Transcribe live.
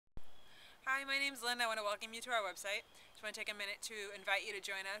Hi, my name's Lynn. I want to welcome you to our website. Just want to take a minute to invite you to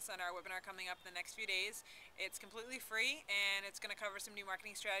join us on our webinar coming up in the next few days. It's completely free and it's going to cover some new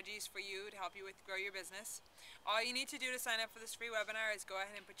marketing strategies for you to help you grow your business. All you need to do to sign up for this free webinar is go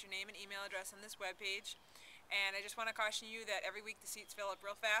ahead and put your name and email address on this webpage. And I just want to caution you that every week the seats fill up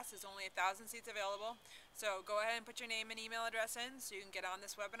real fast. There's only 1,000 seats available. So go ahead and put your name and email address in so you can get on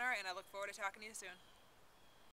this webinar, and I look forward to talking to you soon.